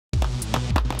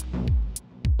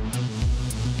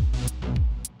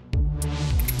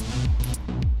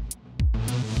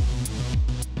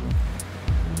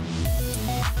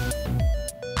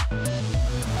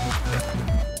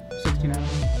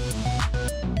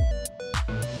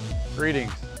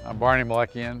Greetings, I'm Barney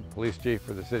Malekian, Police Chief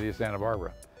for the City of Santa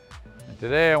Barbara. And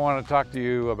today I want to talk to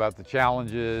you about the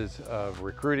challenges of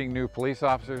recruiting new police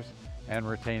officers and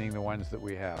retaining the ones that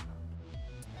we have.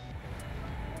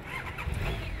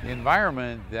 The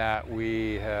environment that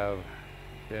we have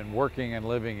been working and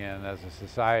living in as a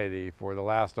society for the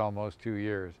last almost 2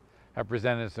 years have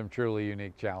presented some truly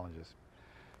unique challenges.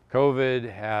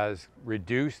 COVID has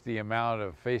reduced the amount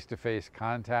of face-to-face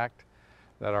contact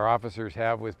that our officers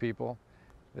have with people.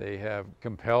 They have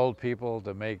compelled people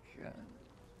to make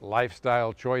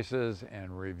lifestyle choices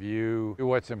and review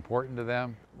what's important to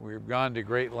them. We've gone to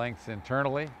great lengths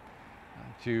internally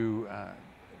to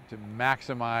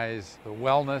maximize the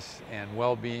wellness and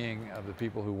well-being of the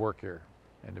people who work here,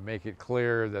 and to make it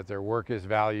clear that their work is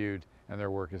valued and their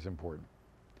work is important.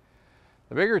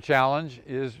 The bigger challenge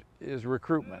is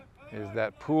recruitment, is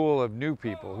that pool of new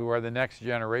people who are the next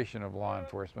generation of law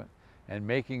enforcement, and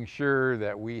making sure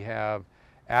that we have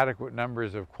adequate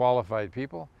numbers of qualified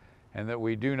people and that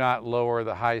we do not lower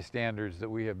the high standards that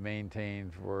we have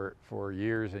maintained for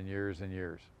years and years and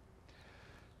years.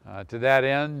 To that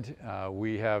end,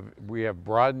 we have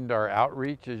broadened our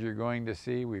outreach, as you're going to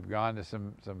see. We've gone to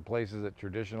some places that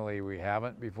traditionally we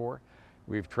haven't before.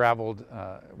 We've traveled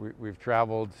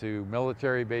to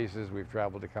military bases, we've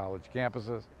traveled to college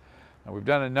campuses, and we've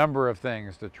done a number of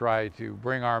things to try to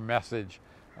bring our message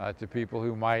to people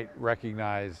who might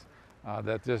recognize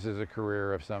that this is a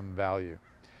career of some value.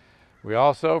 We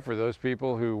also, for those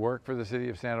people who work for the City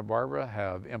of Santa Barbara,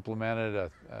 have implemented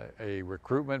a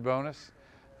recruitment bonus,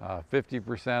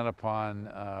 50% upon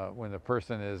when the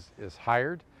person is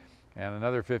hired, and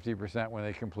another 50% when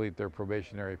they complete their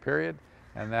probationary period,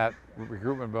 and that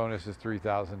recruitment bonus is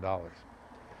 $3,000.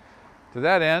 To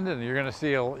that end, and you're going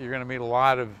to meet a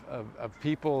lot of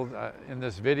people in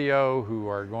this video who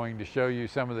are going to show you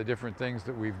some of the different things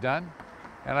that we've done,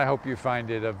 and I hope you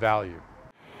find it of value.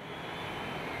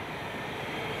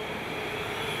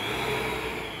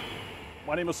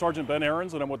 My name is Sergeant Ben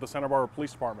Ahrens, and I'm with the Santa Barbara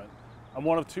Police Department. I'm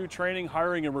one of 2 training,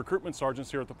 hiring, and recruitment sergeants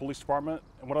here at the Police Department,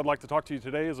 and what I'd like to talk to you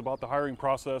today is about the hiring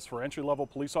process for entry-level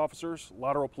police officers,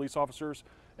 lateral police officers,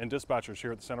 and dispatchers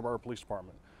here at the Santa Barbara Police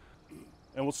Department.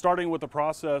 And we're starting with the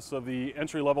process of the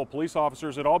entry-level police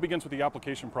officers. It all begins with the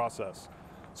application process.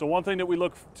 So one thing that we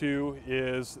look to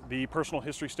is the personal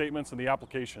history statements and the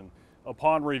application.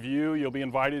 Upon review, you'll be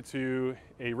invited to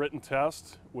a written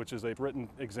test, which is a written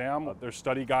exam. There's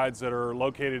study guides that are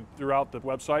located throughout the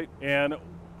website. And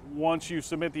once you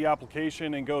submit the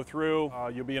application and go through,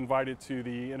 you'll be invited to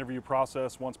the interview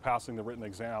process once passing the written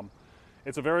exam.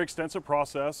 It's a very extensive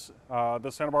process. The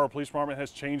Santa Barbara Police Department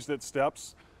has changed its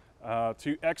steps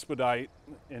to expedite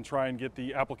and try and get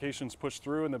the applications pushed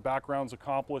through and the backgrounds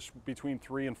accomplished between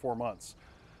 3 and 4 months.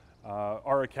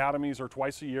 Our academies are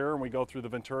twice a year, and we go through the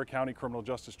Ventura County Criminal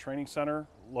Justice Training Center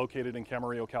located in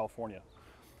Camarillo, California.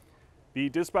 The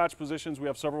dispatch positions, we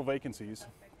have several vacancies,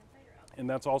 and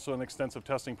that's also an extensive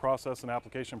testing process and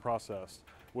application process,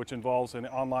 which involves an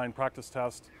online practice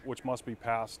test which must be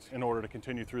passed in order to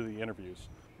continue through the interviews.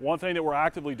 One thing that we're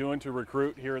actively doing to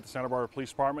recruit here at the Santa Barbara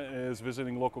Police Department is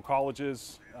visiting local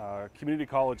colleges, community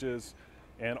colleges,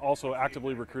 and also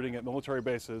actively recruiting at military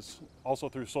bases, also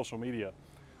through social media.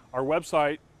 Our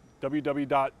website,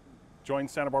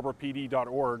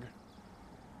 www.joinsantabarbarapd.org,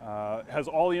 has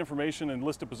all the information and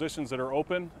list of positions that are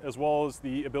open, as well as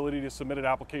the ability to submit an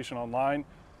application online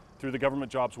through the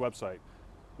government jobs website.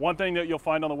 One thing that you'll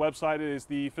find on the website is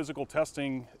the physical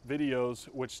testing videos,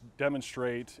 which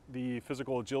demonstrate the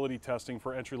physical agility testing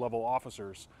for entry-level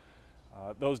officers.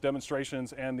 Those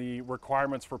demonstrations and the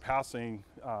requirements for passing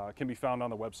can be found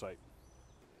on the website.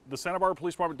 The Santa Barbara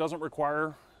Police Department doesn't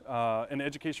require an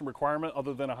education requirement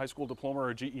other than a high school diploma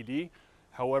or a GED.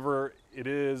 However, it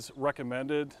is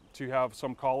recommended to have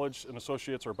some college, an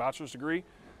associate's or bachelor's degree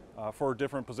for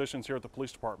different positions here at the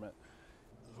police department.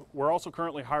 We're also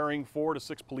currently hiring 4 to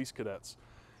 6 police cadets.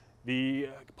 The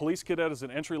police cadet is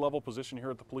an entry-level position here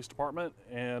at the police department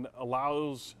and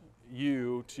allows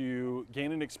you to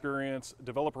gain an experience,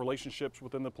 develop relationships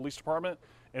within the police department,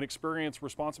 and experience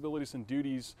responsibilities and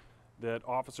duties that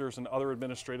officers and other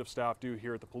administrative staff do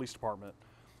here at the police department.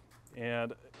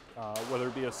 And whether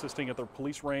it be assisting at the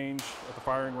police range, at the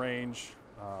firing range,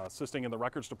 assisting in the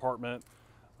records department,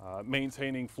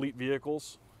 maintaining fleet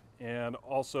vehicles, and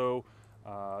also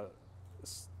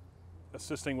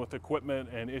assisting with equipment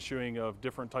and issuing of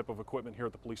different type of equipment here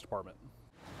at the police department.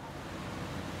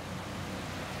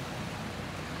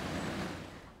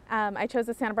 I chose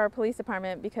the Santa Barbara Police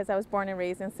Department because I was born and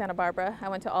raised in Santa Barbara. I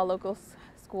went to all local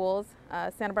schools,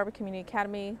 Santa Barbara Community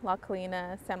Academy, La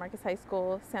Colina, San Marcos High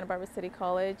School, Santa Barbara City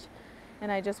College,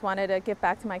 and I just wanted to give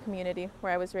back to my community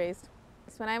where I was raised.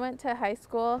 So when I went to high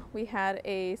school, we had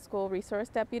a school resource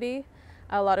deputy.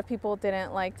 A lot of people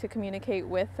didn't like to communicate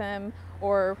with them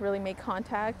or really make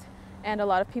contact, and a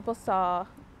lot of people saw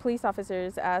police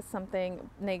officers as something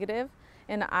negative,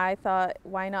 and I thought,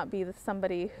 why not be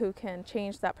somebody who can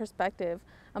change that perspective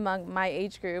among my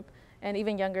age group and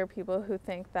even younger people who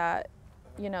think that,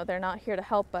 you know, they're not here to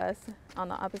help us. On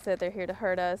the opposite, they're here to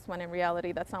hurt us, when in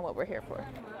reality that's not what we're here for.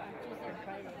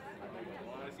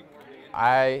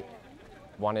 I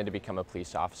wanted to become a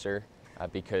police officer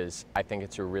because I think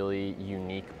it's a really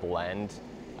unique blend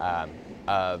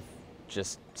of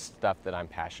just stuff that I'm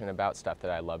passionate about, stuff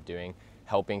that I love doing,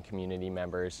 helping community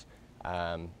members,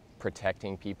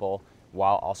 protecting people,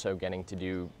 while also getting to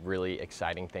do really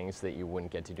exciting things that you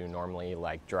wouldn't get to do normally,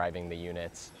 like driving the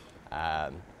units,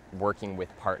 working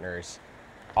with partners.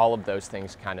 All of those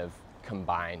things kind of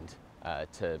combined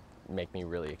to make me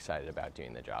really excited about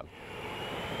doing the job.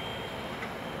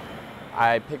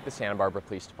 I picked the Santa Barbara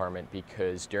Police Department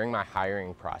because during my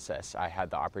hiring process, I had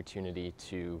the opportunity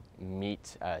to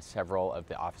meet several of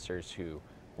the officers who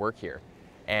work here.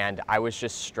 And I was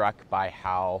just struck by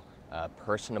how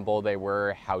personable they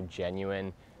were, how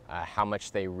genuine, how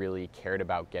much they really cared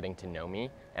about getting to know me,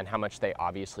 and how much they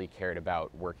obviously cared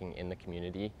about working in the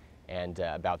community and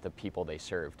about the people they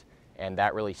served. And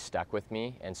that really stuck with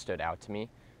me and stood out to me.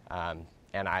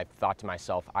 And I thought to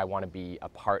myself, I want to be a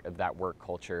part of that work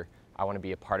culture. I want to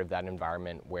be a part of that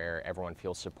environment where everyone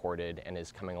feels supported and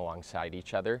is coming alongside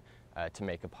each other to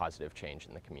make a positive change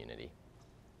in the community.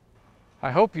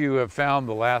 I hope you have found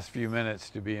the last few minutes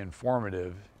to be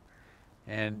informative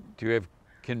and to have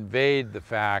conveyed the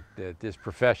fact that this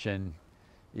profession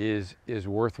is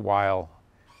worthwhile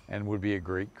and would be a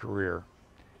great career.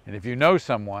 And if you know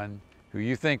someone who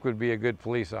you think would be a good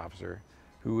police officer,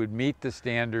 who would meet the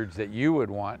standards that you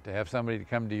would want to have somebody to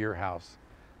come to your house,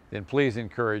 then please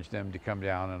encourage them to come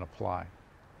down and apply.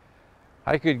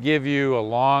 I could give you a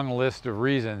long list of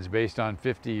reasons based on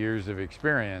 50 years of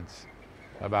experience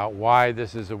about why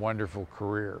this is a wonderful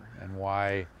career and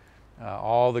why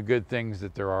all the good things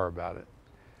that there are about it.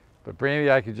 But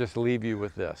maybe I could just leave you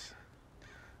with this.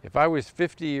 If I was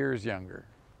 50 years younger,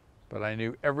 but I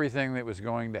knew everything that was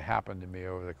going to happen to me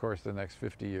over the course of the next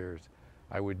 50 years,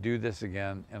 I would do this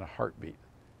again in a heartbeat,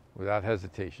 without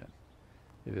hesitation.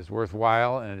 It is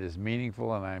worthwhile and it is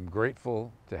meaningful, and I am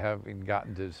grateful to having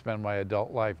gotten to spend my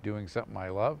adult life doing something I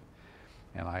love.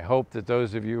 And I hope that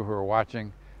those of you who are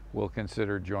watching will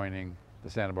consider joining the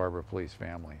Santa Barbara Police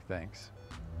family. Thanks.